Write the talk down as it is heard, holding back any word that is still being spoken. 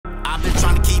I've been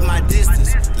trying to keep my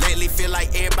distance. Lately feel like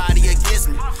everybody against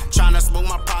me. Trying to smoke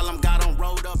my problem, got on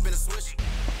rolled up in a switch.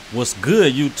 What's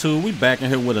good, YouTube? We back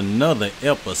in here with another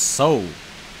episode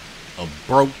of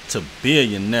Broke to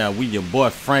Billionaire. We your boy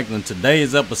Franklin.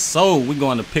 Today's episode, we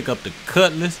going to pick up the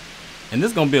Cutlass, and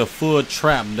this gonna be a full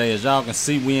trap day. As y'all can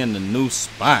see, we in the new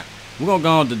spot. We're gonna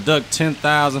go and deduct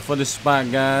 10,000 for this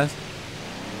spot, guys.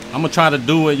 I'm gonna try to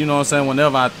do it, you know what I'm saying,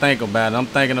 whenever I think about it. I'm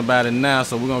thinking about it now,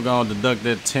 so we're gonna go and deduct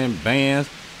that 10 bands.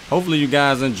 Hopefully you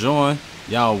guys enjoying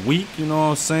y'all week, you know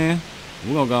what I'm saying.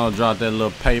 We're gonna go and drop that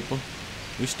little paper.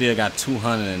 We still got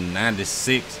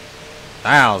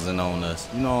 296,000 on us,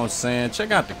 you know what I'm saying.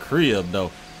 Check out the crib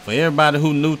though. For everybody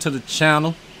who new to the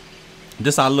channel,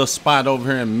 this our little spot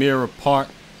over here in Mirror Park.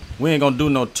 We ain't gonna do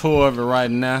no tour of it right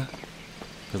now,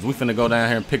 cause we finna go down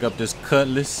here and pick up this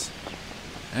Cutlass.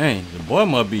 Dang, the boy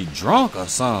must be drunk or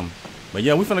something. But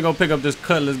yeah, we finna go pick up this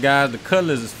Cutlass, guys. The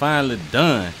Cutlass is finally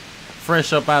done.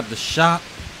 Fresh up out the shop.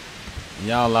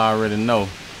 Y'all already know.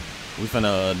 We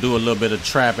finna do a little bit of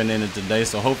trapping in it today.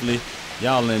 So hopefully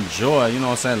y'all enjoy, you know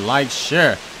what I'm saying. Like,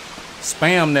 share.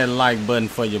 Spam that like button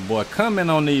for your boy.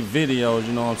 Comment on these videos,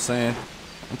 you know what I'm saying.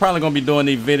 I'm probably gonna be doing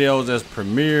these videos as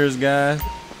premieres, guys.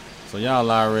 So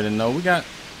y'all already know. We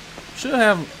should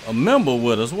have a member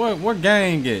with us. Where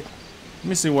gang at? Let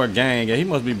me see where gang at. He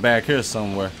must be back here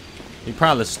somewhere. He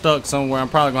probably stuck somewhere. I'm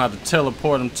probably gonna have to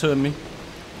teleport him to me.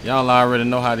 Y'all already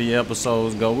know how the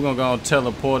episodes go. We're gonna go and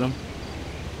teleport him.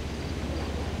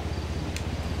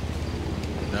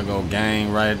 There go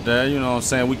gang right there. You know what I'm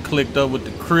saying? We clicked up with the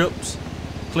Crips.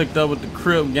 Clicked up with the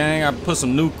Crip gang. I put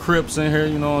some new Crips in here,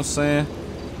 you know what I'm saying?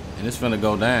 And it's finna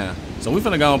go down. So we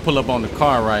finna go and pull up on the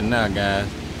car right now, guys.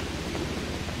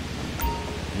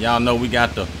 Y'all know we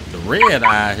got the red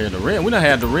eye here. We done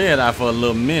had the red eye for a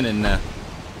little minute now.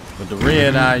 But the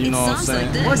red eye, you know what I'm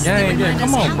saying? Like what gang get?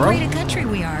 Come on, bro. Great a country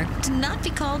we are to not be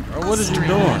called bro, what is you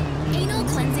doing? Anal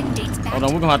cleansing dates back. Hold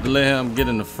on, we're gonna have to let him get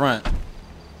in the front.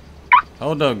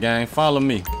 Hold up, gang. Follow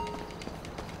me.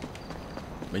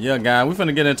 But yeah, guys, we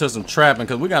finna get into some trapping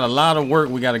because we got a lot of work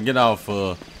we gotta get off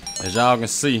of. As y'all can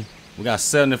see, we got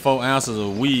 74 ounces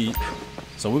of weed.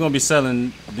 So we're gonna be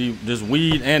selling this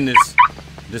weed and this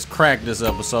crack this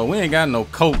episode. We ain't got no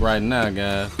coke right now,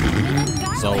 guys.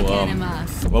 So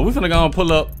well, we finna go and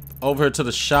pull up over here to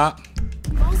the shop.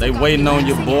 They waiting on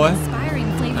your boy.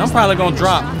 I'm probably gonna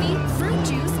drop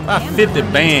about 50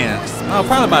 bands. No,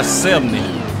 probably about 70.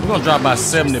 We're gonna drop about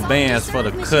 70 bands for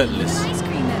the Cutlass.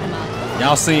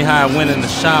 Y'all seen how it went in the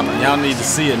shop. Y'all need to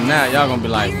see it now. Y'all gonna be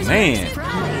like, man,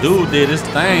 dude did his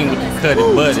thing with the Cutty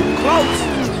Buddy.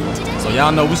 So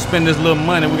y'all know we spend this little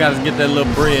money, we gotta get that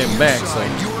little bread back. So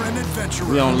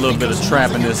we on a little bit of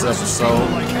trapping this episode.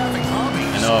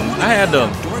 And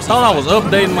thought I was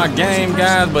updating my game,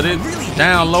 guys, but it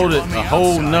downloaded the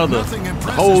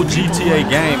whole GTA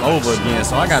game over again.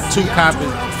 So I got 2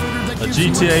 copies of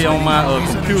GTA on my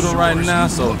computer right now.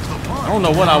 So I don't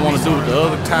know what I want to do with the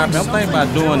other copy. I'm thinking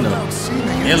about doing the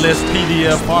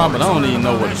LSPDFR, but I don't even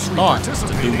know where to start to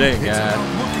do that, guys.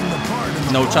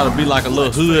 You know, try to be like a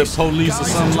little hood police or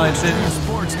something like that.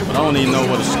 But I don't even know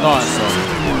where to start, so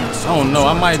I don't know.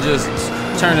 I might just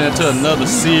turn it into another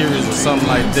series or something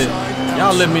like that.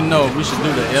 Y'all let me know if we should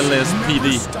do the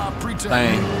LSPD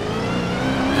thing.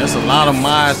 There's a lot of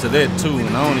mods to that too, and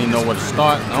I don't even know where to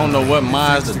start. I don't know what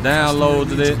mods to download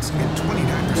to that. So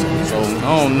I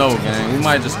don't know, gang. We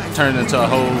might just turn it into a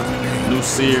whole new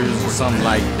series or something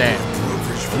like that.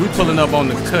 We pulling up on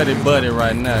the Cutty Buddy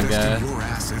right now, guys.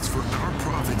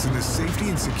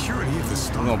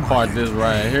 We're gonna park this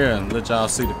right here and let y'all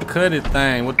see the Cutty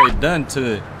thing, what they done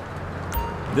to it.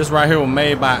 This right here was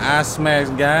made by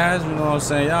iSmacks, guys. You know what I'm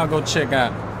saying? Y'all go check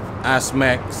out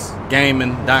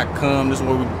iSmacksGaming.com. This is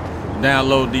where we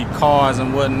download these cars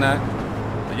and whatnot.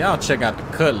 But y'all check out the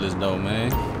Cutlass though,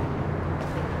 man.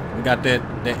 We got that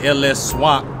LS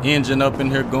swap engine up in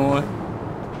here going.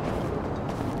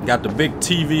 Got the big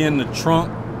TV in the trunk.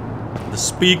 The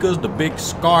speakers, the big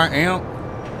Scar amp.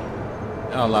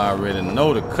 Y'all already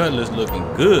know the Cutlass looking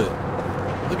good.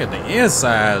 Look at the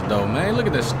insides though, man. Look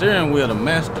at that steering wheel, the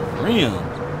master rims.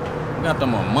 We got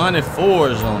them Amani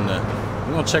 4s on there.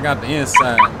 We're gonna check out the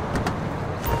inside.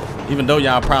 Even though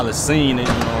y'all probably seen it,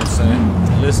 you know what I'm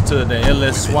saying. Listen to the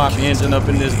LS swap engine up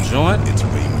in this joint.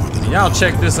 Y'all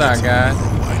check this out, guys.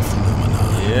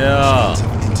 Yeah.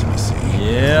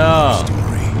 Yeah.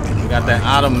 We got that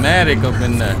automatic up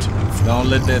in there. Don't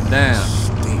let that down.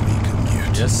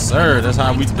 Yes, sir. That's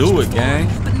how we do it, gang.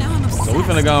 So we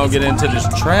finna go and get into this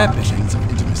trapping.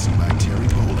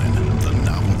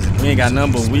 We ain't got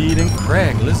nothing but weed and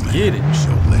crack. Let's get it.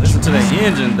 Listen to the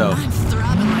engine though.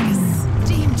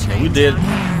 So we did.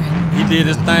 He did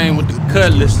his thing with the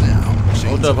Cutlass.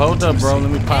 Hold up, bro. Let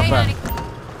me pop out.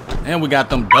 And we got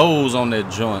them doors on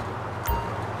that joint.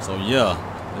 So yeah,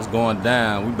 it's going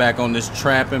down. We back on this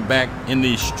trapping, back in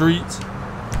these streets.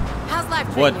 How's life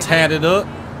treating What you? tatted up?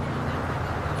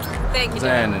 Thank you, What's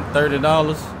Dad. happening?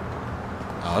 $30.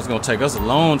 Oh, it's gonna take us a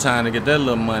long time to get that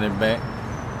little money back.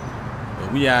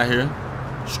 But we out here,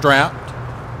 strapped.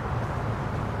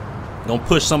 Gonna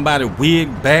push somebody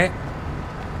wig back.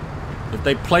 If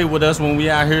they play with us when we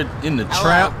out here in the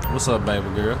trap. What's up, baby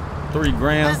girl? 3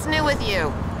 grand. What's new with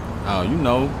you? Oh, you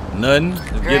know, nothing.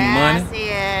 Just getting money.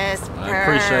 Gracias, I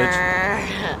appreciate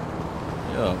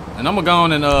you. Yeah. And I'm gonna go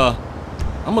on and I'm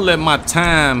gonna let my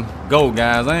time go,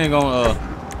 guys. I ain't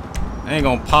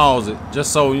gonna pause it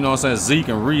just so, you know what I'm saying, Z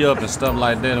can re-up and stuff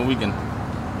like that, and we can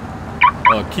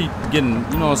keep getting,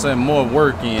 you know what I'm saying, more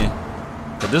work in.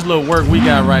 But this little work we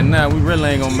got right now, we really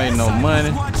ain't gonna make no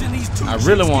money. I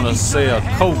really wanna sell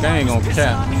coke. I ain't gonna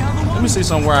cap. Let me see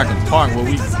somewhere I can park where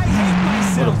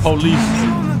the police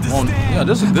won't. Yeah,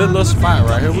 this is a good little spot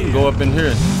right here. We can go up in here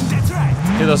and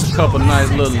hit us a couple nice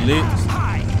little licks.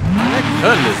 That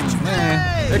Cutlass,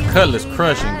 man. That Cutlass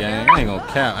crushing, gang. I ain't gonna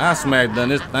cap. I smacked done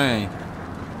this thing.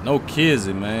 No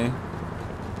kizzy, man.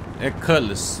 That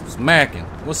Cutlass smacking.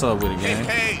 What's up with it, gang?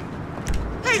 Hey,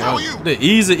 how are you? The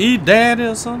Easy E Daddy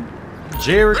or something?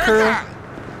 Jerry Curl?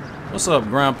 What's up,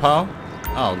 Grandpa?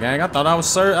 Oh, gang, I thought I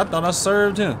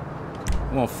served him.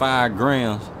 I want 5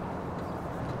 grams.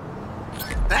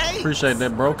 Hey. Appreciate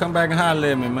that, bro. Come back and holler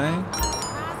at me, man.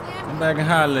 Come back and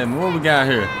holler at me. What we got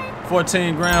here?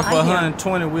 14 grand for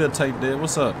 120. We'll take that.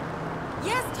 What's up?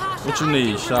 Yes, Tasha. What you I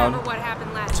need, do Shawty? remember what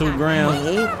happened last 2 time. grams.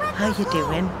 Hey, how you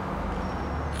doing?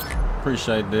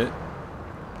 Appreciate that.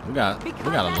 We got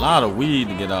a lot of weed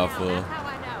to get off of. That's how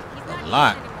I know. He's not A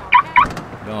lot. anymore.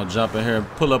 Gonna jump in here and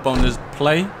pull up on this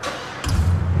play. We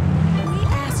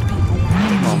asked people.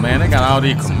 Come on, man. They got all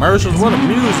these commercials. What the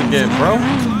music at, bro? I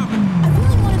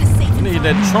really wanted to say You need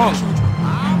that trunk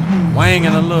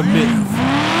wanging a little bit.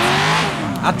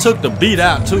 I took the beat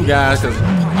out too, guys, because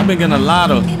I've been getting a lot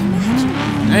of.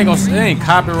 They ain't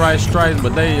copyright strikes,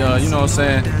 but they, you know what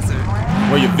I'm saying,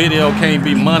 where your video can't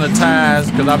be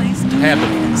monetized. Because I had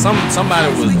to, somebody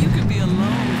was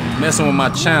messing with my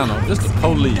channel. Just the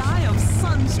police.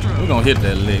 We're gonna hit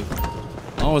that lick.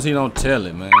 As long as he don't tell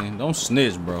it, man. Don't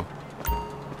snitch, bro.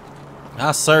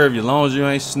 I serve you as long as you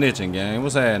ain't snitching, gang.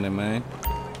 What's happening, man?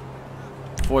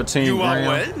 14 You are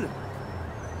grand. well?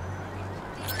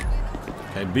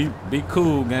 Okay, be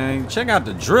cool, gang. Check out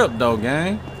the drip, though,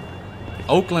 gang.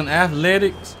 Oakland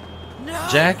Athletics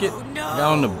jacket. Got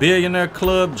on the Billionaire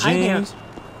Club jeans.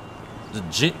 The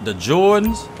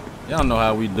Jordans. Y'all know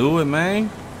how we do it, man.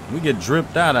 We get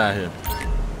dripped out here.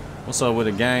 What's up with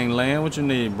the gangland? What you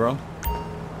need, bro?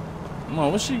 Come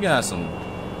on, what she got? Some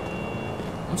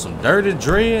dirty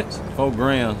dreads? 4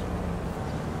 grams.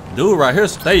 Dude right here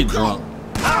stay drunk.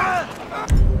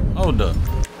 Hold up.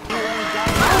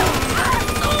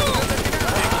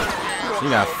 She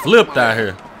got flipped out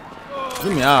here.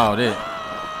 Give me all that.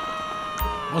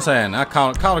 What's happening? I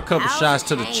caught a couple shots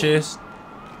to the chest.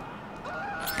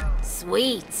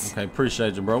 Sweet. Okay,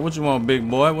 appreciate you, bro. What you want, big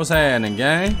boy? What's happening,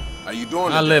 gang? How you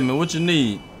doing? I today? let me. What you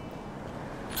need?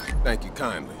 Thank you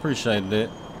kindly. Appreciate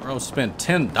that. Bro, spent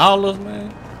 $10,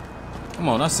 man. Come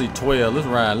on, I see 12. Let's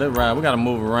ride. Let's ride. We gotta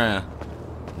move around.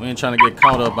 We ain't trying to get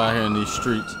caught up out here in these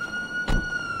streets.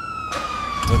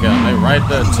 Look at them. They right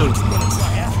there too.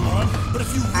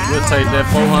 We'll take that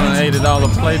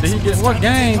 $480 play. Did he get what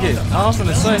game get? I was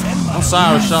gonna say. I'm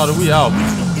sorry, Shawty. We out.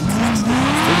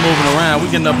 We moving around.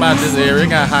 We getting up out this area. It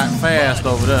got hot fast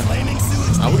over there.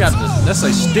 We got this. Let's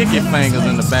say sticky fingers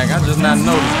in the back. I just not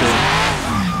noticed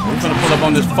that. We're gonna pull up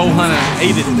on this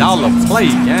 $480 play,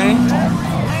 gang.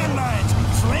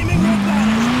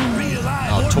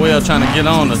 Oh, 12 trying to get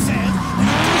on us.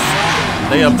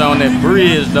 They up there on that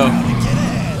bridge though.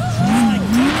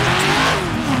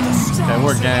 Okay,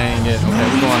 where gang at? Okay,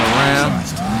 we going around.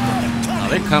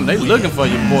 Oh, they looking for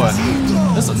you, boy.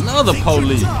 There's another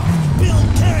police.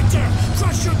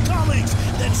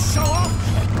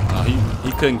 Oh,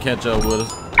 he couldn't catch up with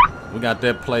us. We got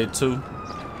that play too.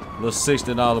 Little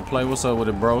 $60 play. What's up with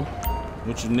it, bro?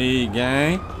 What you need,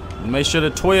 gang? Make sure the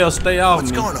 12 stay off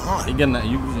What's me. going on? He getting that.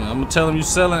 I'm gonna tell him you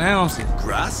selling ounces.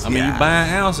 Grass? I mean, you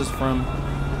buying ounces from me.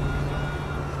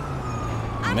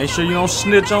 Make sure you don't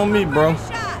snitch on me, bro.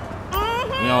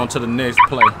 We on to the next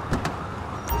play.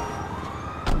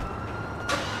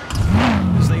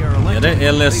 Yeah, that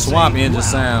LS swap engine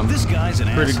sound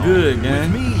pretty good,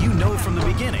 gang. With me, you know from the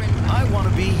beginning. I want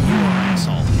to be your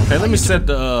asshole. Okay, let me set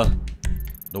the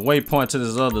waypoint to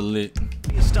this other lick.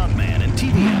 Be a stuntman and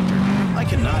TV actor. I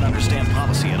cannot understand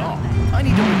policy at all. I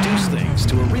need to reduce things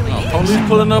to a really Oh, police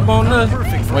pulling up on us.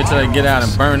 Wait till they get out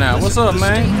and burn out. What's up,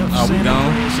 man? Oh, we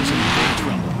gone.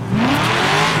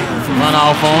 Run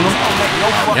off on them.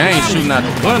 They ain't shooting out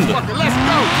the window.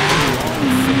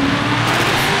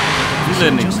 You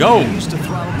letting it go.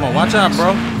 Come on, watch out,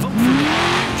 bro. Oh,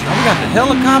 we got the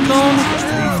helicopter on us.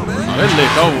 Oh, they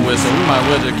licked over with, so we might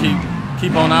as well just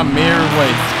keep on our merry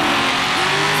way.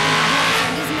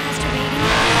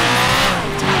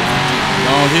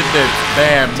 Don't hit that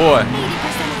bad boy. 80%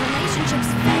 of relationships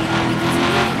fail because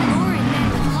women lure in men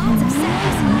with lots of sex.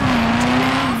 Turn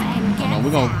off and get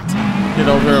We're gonna fat. get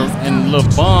over here in little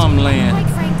bomb land. Quite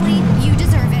frankly, you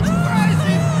deserve it. But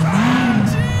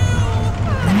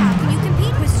how can you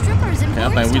compete with strippers and Okay, I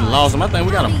porn think we stars? lost him. I think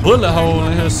we got a bullet hole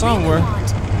in here somewhere.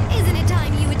 Isn't it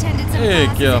time you attended some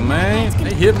Heck classes yeah, in man. romance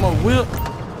They hit my whip.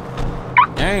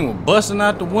 Gang was busting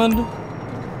out the window.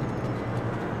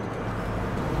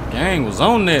 Gang was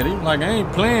on that. He was like, I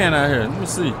ain't playing out here. Let me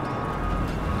see.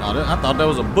 Oh, I thought that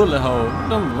was a bullet hole.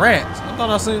 Them rats. I thought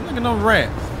I seen, look at them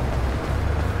rats.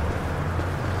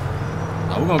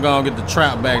 Oh, we're gonna go and get the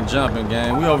trap back jumping,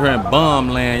 gang. We over here in bomb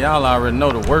land. Y'all already know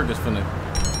the work is finna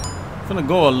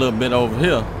go a little bit over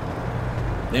here.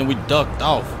 Then we ducked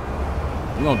off.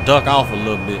 We're gonna duck off a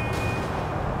little bit.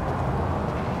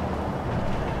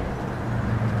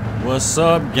 What's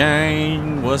up,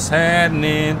 gang? What's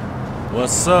happening?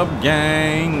 What's up,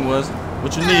 gang? What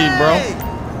you need, bro?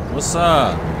 What's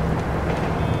up?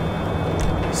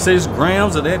 6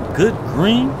 grams of that good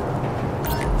green?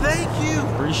 Thank you.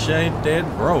 Appreciate that,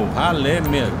 bro. Holla at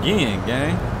me again,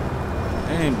 gang.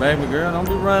 Hey, baby girl, don't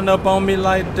be running up on me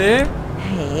like that.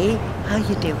 Hey, how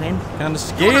you doing? Kinda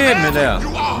scared me there.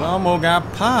 I almost got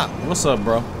popped. What's up,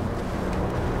 bro?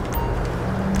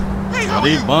 Oh,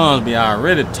 these bums be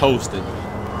already toasted.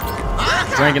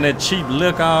 Drinking that cheap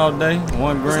liquor all day,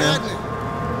 1 gram.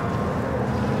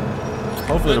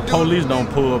 Hopefully the police don't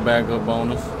pull back up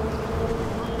on us.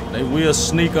 They will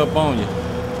sneak up on you.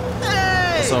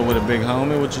 What's up with it, big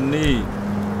homie? What you need?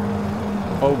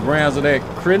 4 grams of that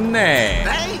Cutlass.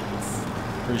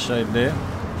 Appreciate that.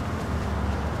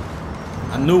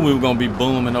 I knew we were gonna be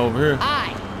booming over here.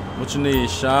 Hi. What you need,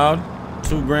 Shawty?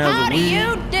 2 grams How of do weed.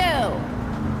 you do?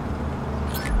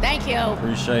 Thank you.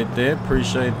 Appreciate that.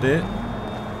 Appreciate that.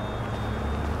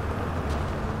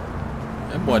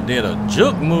 That boy did a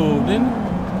juke move, didn't he?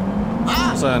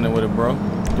 What's happening with it, bro?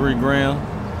 3 grams.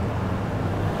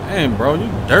 Damn, bro, you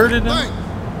dirty then?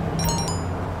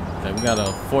 Okay, we got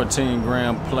a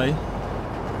 14-gram play.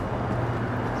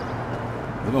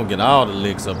 We're gonna get all the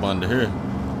licks up under here.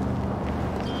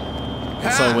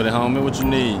 What's up with it, homie? What you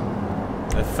need?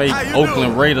 That fake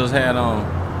Oakland Raiders hat on.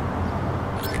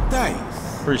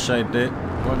 Thanks. Appreciate that.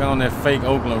 Work on that fake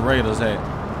Oakland Raiders hat.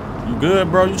 You good,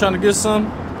 bro? You trying to get some?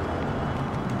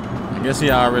 I guess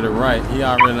he already right. He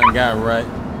already done got right.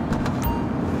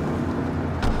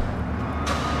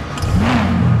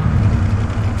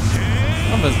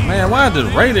 Man, why is the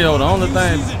radio the only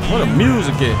thing? Where the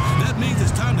music at? That means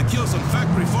it's time to kill some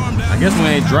factory farm down. I guess we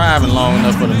ain't driving long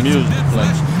enough for the music to play.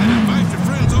 Invite your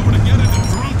friends over to get into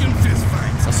drunken fist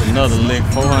fights. That's another lick.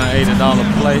 $480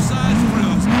 play.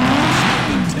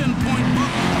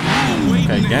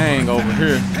 Okay, gang over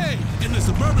here. Hey, in the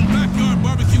suburban backyard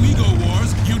barbecue ego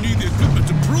wars, you need the equipment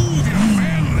to prove you're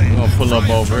manly. We're gonna pull up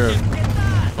over here.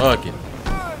 Fuck it.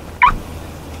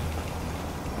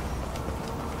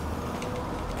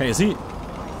 Okay, is he?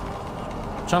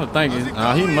 I'm trying to think.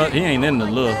 He ain't in the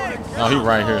look. Oh, he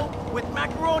right here. With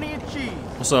macaroni and cheese.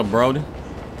 What's up, Brody?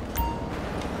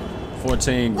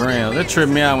 14 grams. That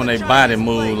tripped me out when they body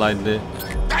move like that.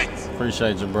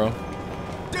 Appreciate you, bro.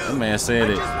 That man said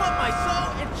it. Just want my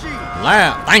salt and cheese.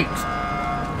 Loud. Thanks.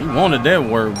 He wanted that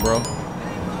word, bro.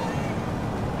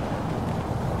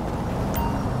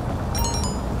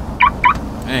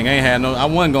 Dang, I ain't had no. I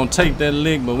wasn't gonna take that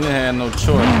lick, but we ain't had no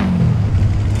choice.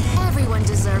 Everyone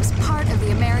deserves part of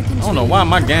the American I don't know why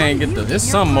my gang get the. There's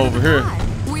something over here.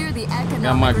 We're the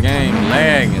Got my gang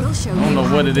lagging. I don't know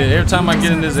what it is. Every time I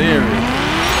get in this area,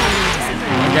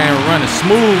 my gang running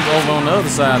smooth over on the other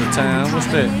side of town. What's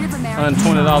that?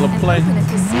 $120 play.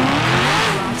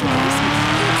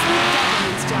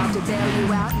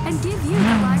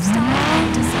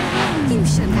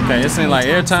 Okay, it seems like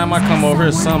every time I come over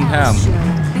here, something happens.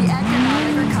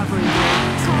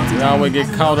 We always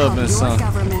get caught up in something.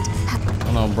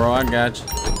 Hold on, bro. I got you.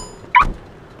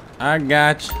 I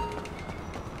got you.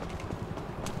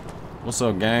 What's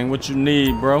up, gang? What you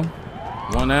need, bro?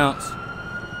 1 ounce.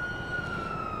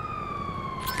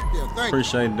 Yeah,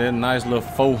 Appreciate that. Nice little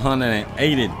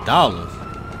 $480.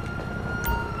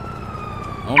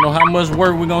 don't know how much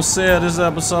work we're gonna sell this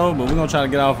episode, but we're gonna try to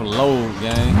get off a load,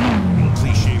 gang.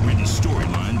 Cliche-written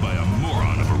storyline by a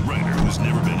moron of a writer who's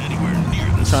never been anywhere near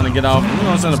this. Trying to get off. We're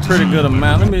gonna send a pretty good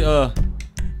amount. Let me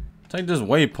take this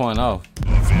waypoint off.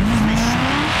 You'll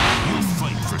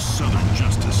fight for Southern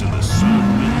justice in the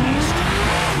Southern Midwest.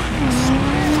 Planning a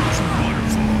Southern first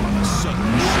waterfall on the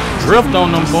Southern shore. Drift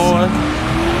on them, boys.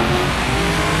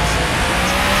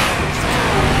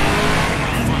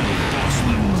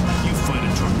 You fight a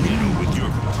tornado with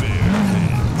your bare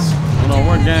hands. Hold on,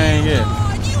 where gang at?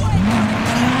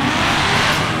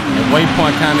 The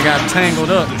waypoint kind of got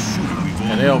tangled up.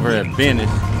 And they over at Bennett.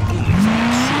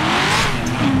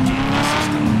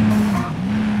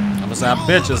 I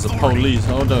bet you it's the police.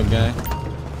 Hold up, gang.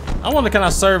 I wonder, can I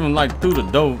serve him like through the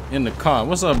door in the car?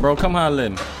 What's up, bro? Come holler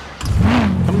at me.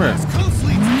 Come here.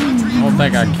 I don't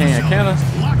think I can. Can I?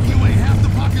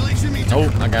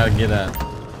 Nope, I gotta get out.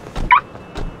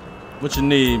 What you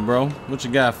need, bro? What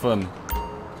you got for me?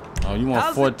 Oh, you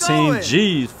want 14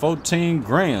 G's, 14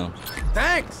 grams.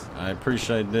 Thanks. I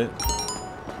appreciate that.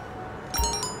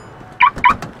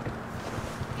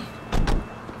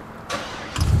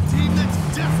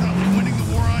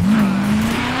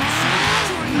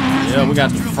 Yeah, we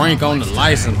got the Frank on the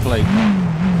license plate.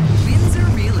 Windsor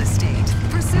Real Estate.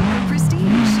 Pursue prestige.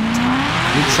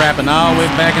 We trapping all the way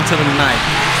back into the night.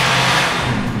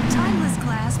 Timeless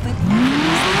class, but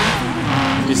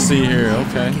Let me see here,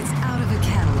 okay. it's out of a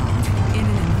catalog. In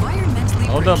an environmentally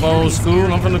Hold up, old precarious school.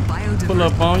 I'm area finna of pull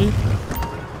up on you.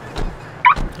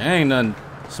 Gang done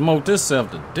smoked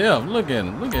thisself to death. Look at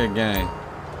him. Look at that gang.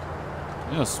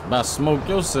 You know, about to smoke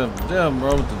yourself to death,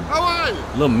 bro. With the How are you?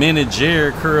 little mini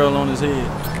Jerry curl on his head.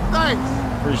 Thanks.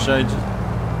 Appreciate you.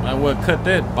 Might well cut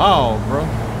that ball, bro.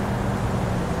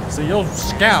 See your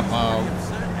scalp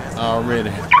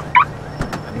already.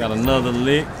 Got another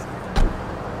lick.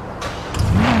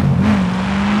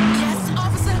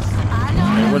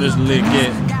 Okay, where this lick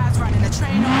at?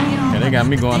 Okay, they got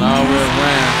me going all the way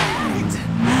around.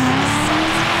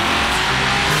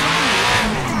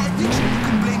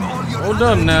 Hold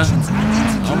up now.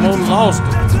 Almost lost it.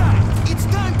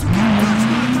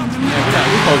 Man,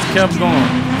 we supposed to kept going.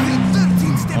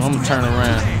 Oh, I'm gonna turn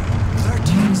around.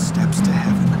 13 steps to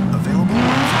heaven. Available.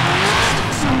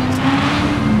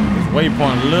 This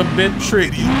waypoint a little bit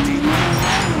tricky.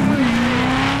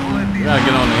 We gotta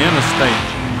get on the interstate.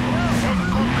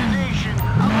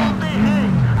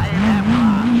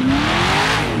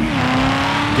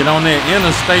 Get on that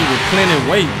interstate with plenty of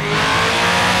weight.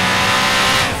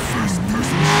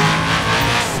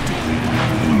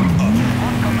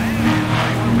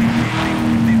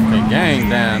 Gang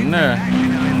down there.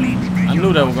 I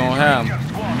knew that was gonna happen.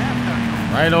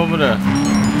 Right over there.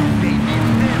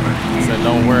 Said,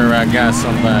 don't worry, I got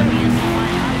somebody.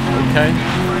 Okay.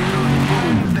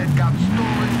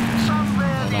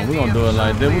 Hold on, we're gonna do it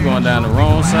like this. We're going down the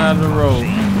wrong side of the road.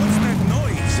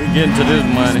 We're getting to this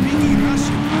money.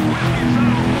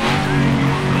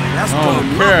 I don't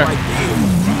care.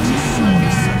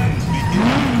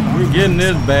 We're getting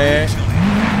this bag.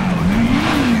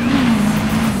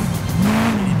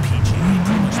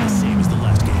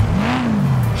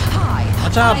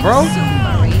 Watch out, bro.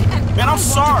 Man, I'm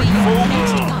sorry, fool.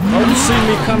 Oh, you see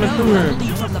me coming through here.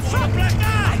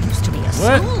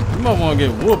 What? You might want to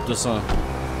get whooped or something.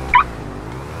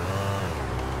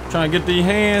 Trying to get these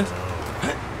hands?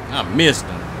 I missed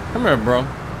him. Come here, bro.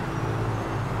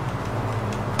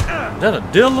 Is that a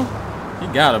dealer? He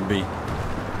gotta be.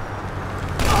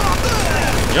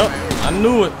 Yup, I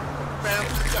knew it.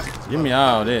 Give me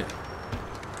all that.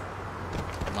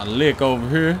 My lick over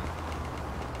here.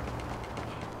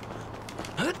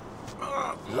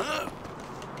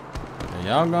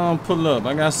 Y'all gonna pull up.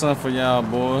 I got something for y'all,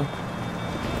 boy.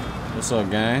 What's up,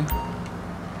 gang?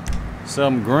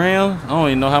 7 grams. I don't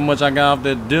even know how much I got off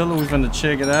that dealer. We finna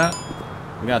check it out.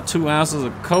 We got 2 ounces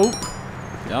of coke.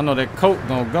 Y'all know that coke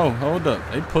gonna go. Hold up.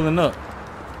 They pulling up.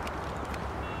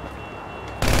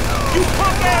 You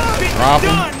punk ass bitch, Drop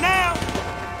 'em. done now.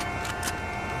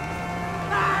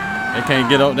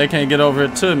 They can't get over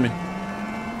here to me.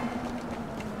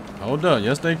 Hold up.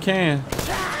 Yes, they can.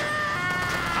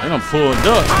 They done pulled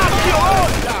up.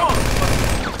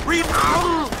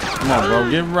 Come on, bro.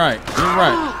 Get right. Get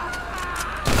right.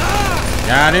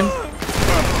 Got him.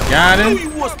 Got him.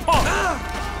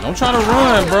 Don't try to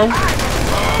run, bro.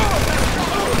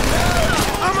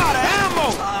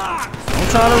 Don't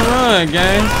try to run,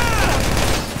 gang.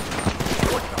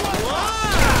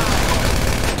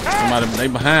 Somebody, they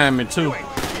behind me, too.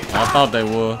 I thought they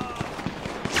would.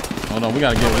 Hold on. We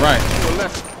got to get right.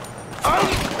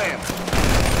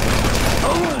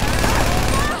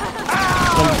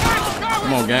 Come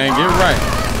Come on, gang, get right.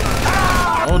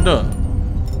 Hold up.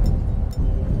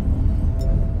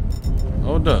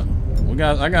 Hold up.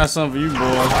 I got something for you,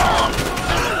 boys.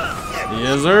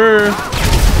 Yes, sir.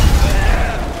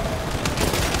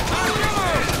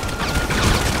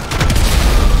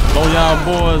 Blow y'all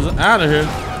boys out of here.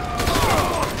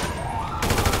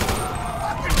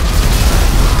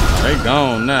 They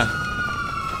gone now.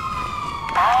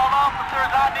 All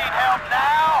officers, I need help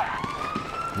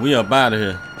now. We up out of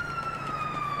here.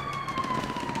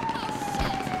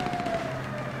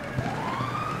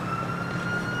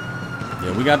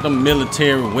 Yeah, we got them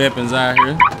military weapons out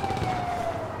here.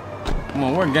 Come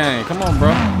on, we're gang. Come on,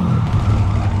 bro.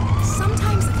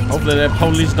 Sometimes the things Hopefully that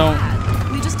police don't.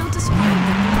 we just don't describe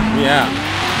them. We out.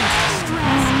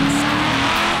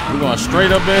 We're going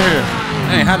straight up in here.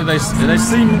 Dang, how did they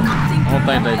see me? I don't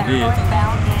think they did.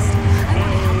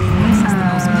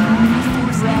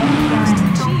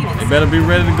 They better be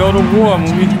ready to go to war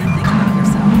when we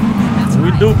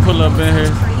do pull up in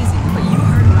here.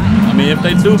 I mean, if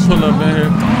they do pull up in here.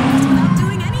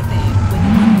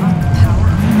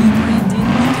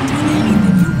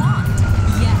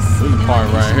 We can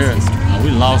park right here. Oh,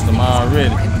 we lost them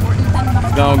already.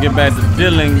 We're gonna get back to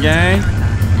Dylan, gang.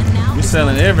 We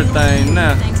selling everything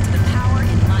now.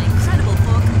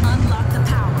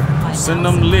 Send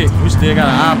them lick. We still got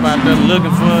an op out there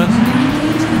looking for us.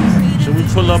 Should we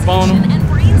pull up on them?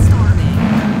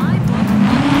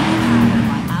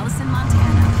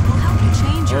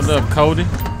 Hold up, Cody.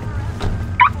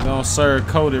 Gonna serve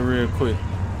Cody real quick.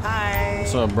 Hi.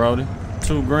 What's up, Brody?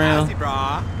 2 grand.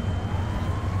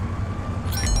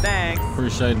 Thanks.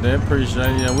 Appreciate that. Appreciate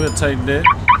it. Yeah, we'll take that.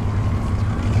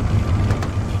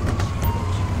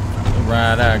 We'll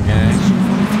ride out, gang.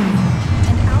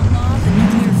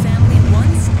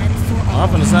 I'm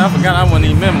finna say, I forgot I wasn't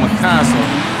even in my car, so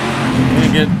we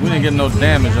didn't get no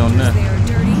damage on that.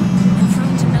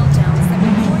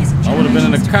 I would have been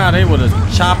in the car, they would have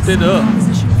chopped it up.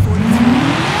 It's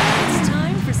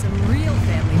time for some real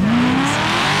family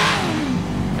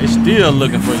values. They still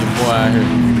looking for your boy out here.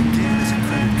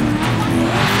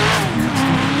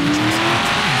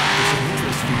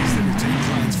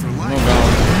 We're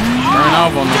gonna burn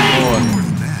off on them boys.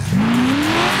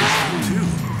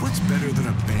 What's better than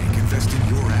a bank investing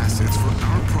your assets for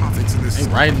our profits in this? They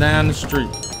right down the street.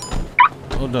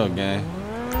 Hold up, gang.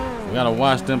 We gotta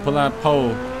watch them pull out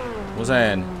pole. What's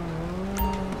happening?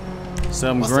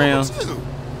 7 grand.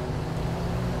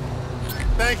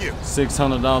 Thank you.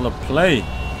 $600 play.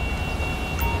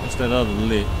 What's that other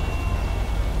lick?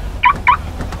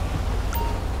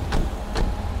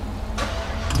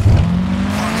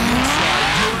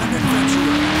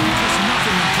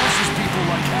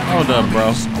 Hold up,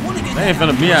 bro. They ain't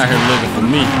finna be out here looking for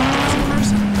me.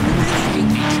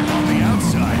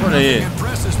 Where they at?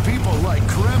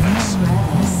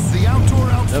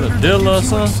 That a dealer or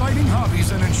something?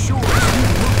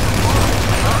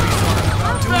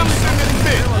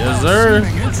 Yes, sir.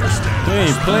 We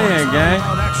ain't playing, gang.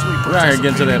 We out here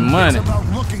getting to that money.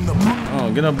 Oh,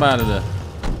 get up out of there.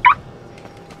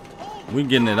 We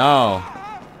getting it all.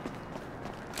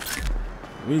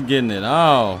 We getting it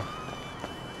all.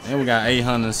 And we got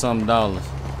 $800 and something.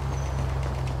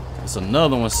 It's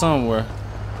another one somewhere.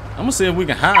 I'm gonna see if we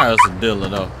can hire us a dealer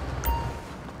though.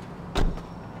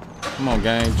 Come on,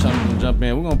 gang, jump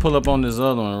in. We're gonna pull up on this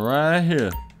other one right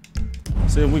here.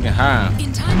 See if we can hire him.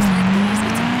 In times like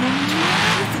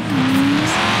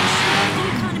these, it's important to the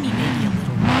economy may be a little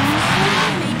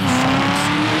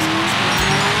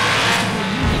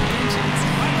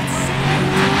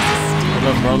Hold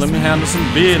up, bro. Let me handle some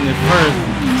business first.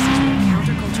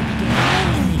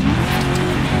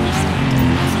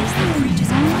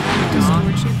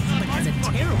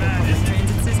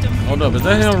 Hold up, is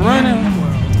that him running?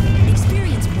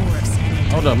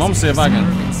 Hold up, I'm gonna see if I can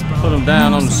put him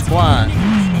down on the squad.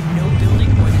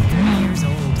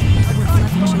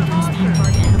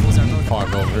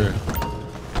 Park over here.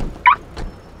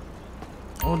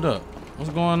 Hold up,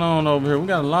 what's going on over here? We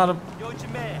got a lot of.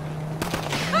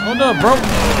 Hold up, bro.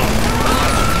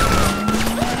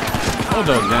 Hold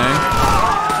up, gang.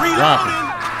 Drop it.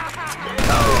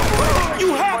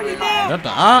 That the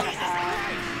op?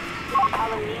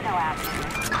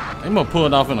 They must pull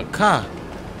it off in a car.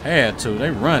 Had to.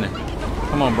 They running.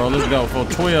 Come on, bro. Let's go. For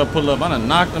 12 pull up. I done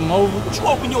knocked them over. Would you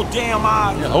open your damn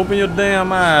eyes? Yeah, open your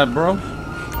damn eyes, bro.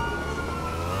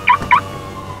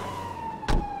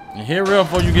 And hit real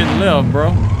before you get left,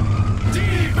 bro.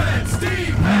 Defense,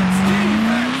 defense,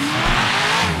 defense.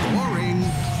 Boring.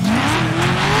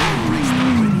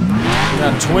 We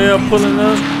got 12 pulling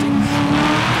up.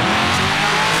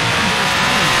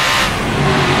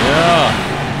 Yeah.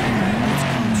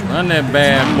 Run that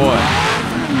bad boy.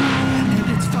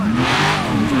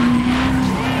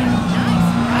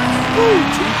 Ooh,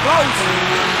 too close.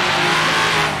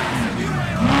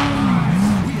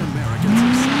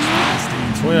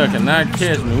 12 cannot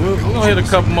catch me. We're gonna hit a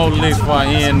couple more licks before I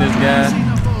end this guy.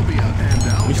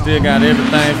 We still got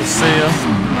everything for sale.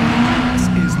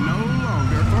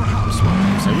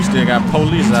 So we still got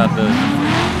police out there.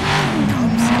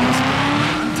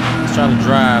 Let's try to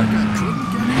drive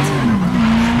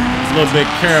a little bit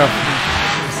careful.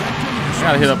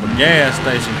 Gotta hit up a gas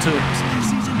station too.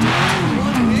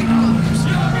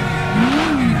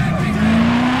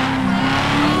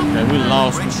 Okay, we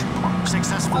lost him.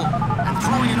 Successful and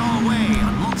throwing it all away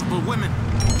on multiple women.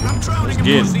 I'm drowning in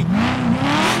Get it. pussy.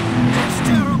 It's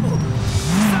terrible.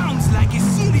 Sounds like a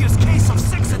serious case of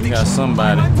sex addiction. We got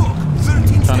somebody My book,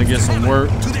 13 trying to get some work.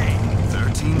 today.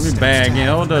 13 Let me bag in.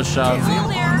 Hold up, shawty.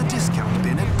 available on the discount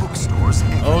bin at bookstores.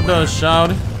 Hold up,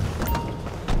 shawty.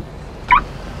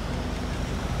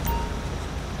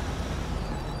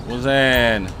 What's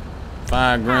that?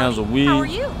 5 grams of weed. How are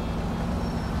you?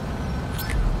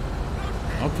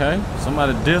 Okay,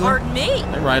 somebody dealing. Pardon me.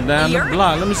 They right down the You're-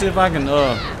 block. Let me see if I can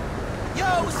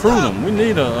recruit them. We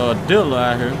need a dealer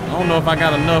out here. I don't know if I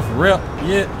got enough rep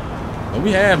yet, but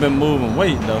we have been moving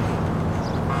weight though.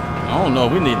 I don't know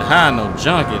if we need to hire no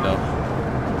junkie though.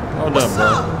 Hold up,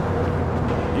 bro.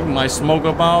 You might smoke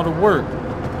up all the work.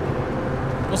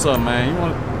 What's up, man? You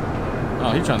want?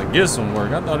 Oh, he trying to get some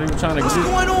work. I thought he was trying to What's get.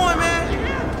 going on,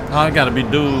 man? Oh, it gotta be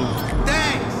dude.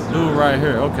 Thanks. Dude right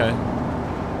here. Okay.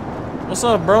 What's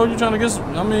up, bro? You trying to get some?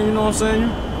 I mean, you know what I'm saying?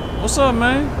 What's up,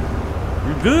 man?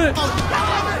 You good?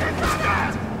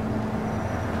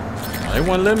 They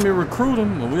wouldn't let me recruit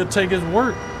him, but we'll take his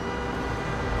work.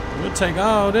 We'll take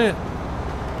all that.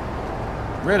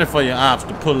 Ready for your ops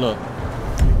to pull up.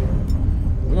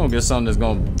 We're gonna get something that's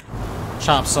gonna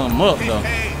chop something up, though.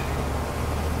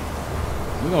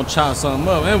 We're gonna chop something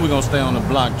up, and we're gonna stay on the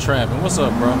block trapping. What's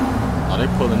up, bro? Oh, they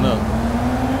pulling up.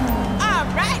 All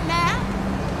right now.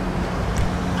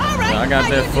 All right. Yeah, I got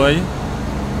how that you for you.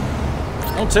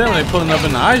 Don't tell me they pulling up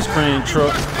in the ice cream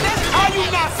truck. How you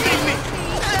not see me?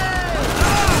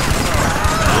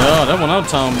 Yeah, that's what I'm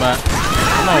talking about.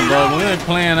 Come on, bro. We ain't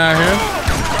playing out here.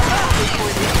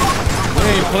 We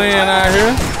ain't playing out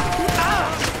here.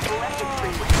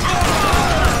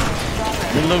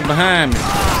 You look behind me.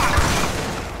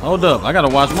 Hold up. I gotta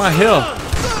watch my health.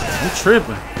 I'm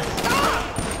tripping.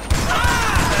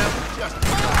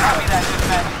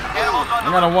 I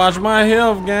gotta watch my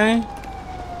health, gang.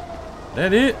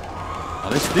 That it? Oh,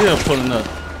 they still pulling up.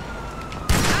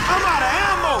 I'm out of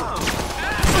ammo.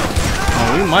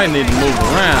 Oh, we might need to move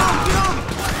around.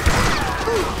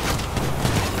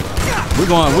 We're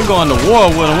going to war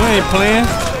with them. We ain't playing.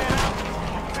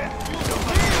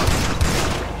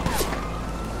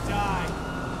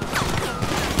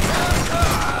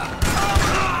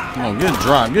 Come on, get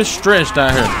dropped. Get stretched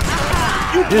out here.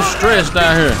 Get stretched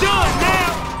out here.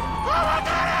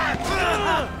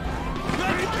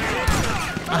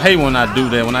 I hate when I do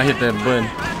that, when I hit that button.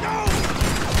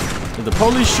 Is the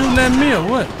police shooting at me or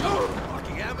what?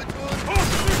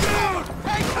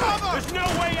 There's no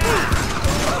way out.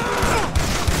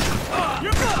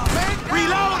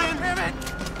 Reloading.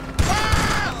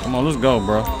 Come on, let's go,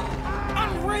 bro.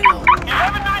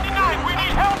 1199. We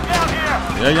need help down here.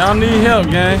 Yeah, y'all need help,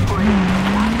 gang.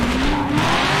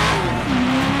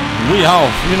 We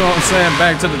off, you know what I'm saying?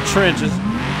 Back to the trenches.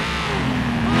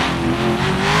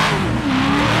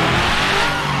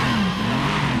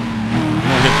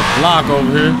 Block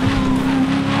over here.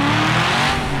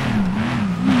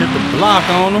 Hit the block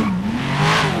on them.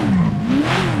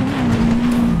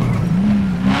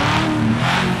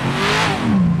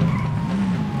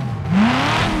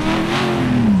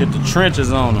 Hit the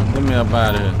trenches on them. Get me up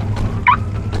out of here.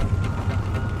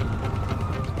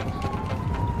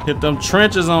 Hit them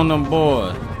trenches on them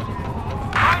boys.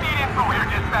 I need info here,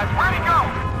 dispatch. Where'd he go?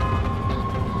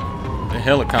 The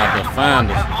helicopter find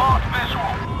us. Has lost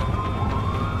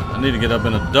visual. I need to get up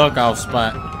in a duck off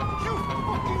spot.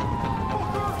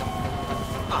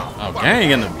 Oh, gang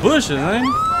in the bushes, ain't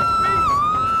it?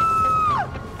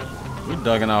 We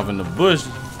ducking off in the bushes.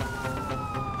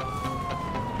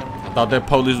 I thought that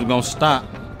police was gonna stop.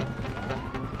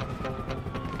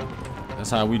 That's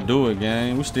how we do it,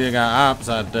 gang. We still got ops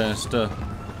out there and stuff.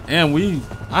 And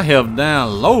I held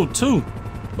down low too.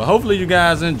 But hopefully you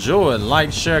guys enjoy it.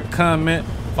 Like, share, comment.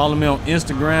 Follow me on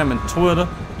Instagram and Twitter.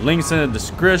 Links in the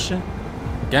description.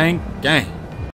 Gang, gang.